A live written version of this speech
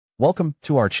Welcome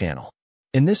to our channel.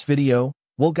 In this video,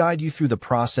 we'll guide you through the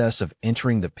process of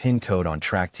entering the PIN code on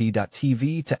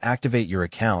TrackT.tv to activate your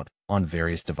account on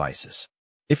various devices.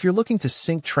 If you're looking to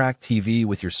sync TrackTV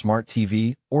with your smart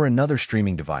TV or another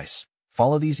streaming device,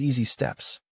 follow these easy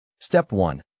steps. Step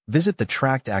 1. Visit the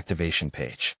Tracked activation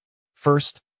page.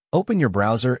 First, open your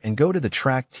browser and go to the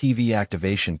TrackTV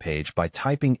activation page by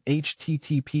typing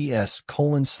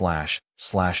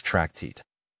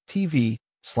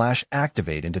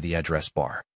https://TrackT.tv/activate into the address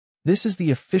bar. This is the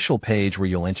official page where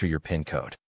you'll enter your PIN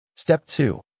code. Step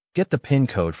 2. Get the PIN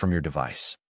code from your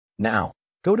device. Now,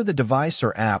 go to the device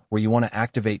or app where you want to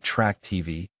activate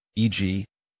TrackTV, e.g.,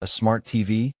 a smart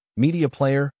TV, media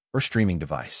player, or streaming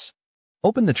device.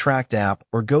 Open the Tracked app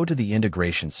or go to the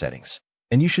integration settings,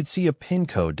 and you should see a PIN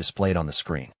code displayed on the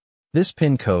screen. This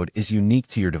PIN code is unique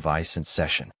to your device and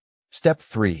session. Step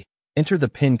 3. Enter the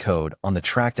PIN code on the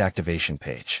Tracked activation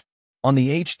page. On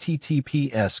the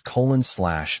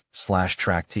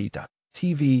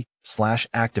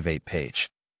https://TrackT.tv/activate page,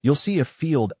 you'll see a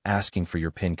field asking for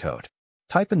your PIN code.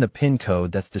 Type in the PIN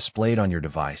code that's displayed on your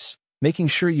device, making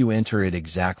sure you enter it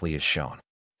exactly as shown.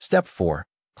 Step 4.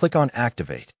 Click on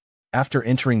Activate. After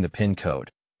entering the PIN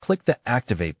code, click the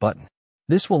Activate button.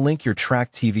 This will link your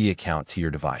TrackTV account to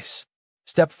your device.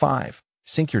 Step 5.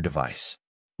 Sync your device.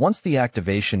 Once the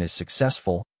activation is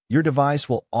successful, your device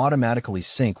will automatically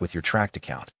sync with your Tracked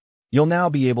account. You'll now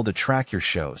be able to track your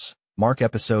shows, mark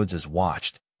episodes as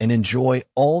watched, and enjoy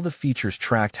all the features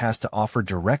Tracked has to offer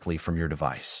directly from your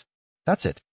device. That's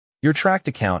it. Your Tracked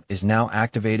account is now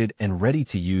activated and ready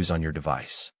to use on your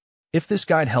device. If this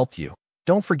guide helped you,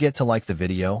 don't forget to like the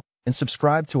video and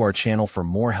subscribe to our channel for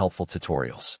more helpful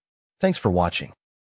tutorials. Thanks for watching.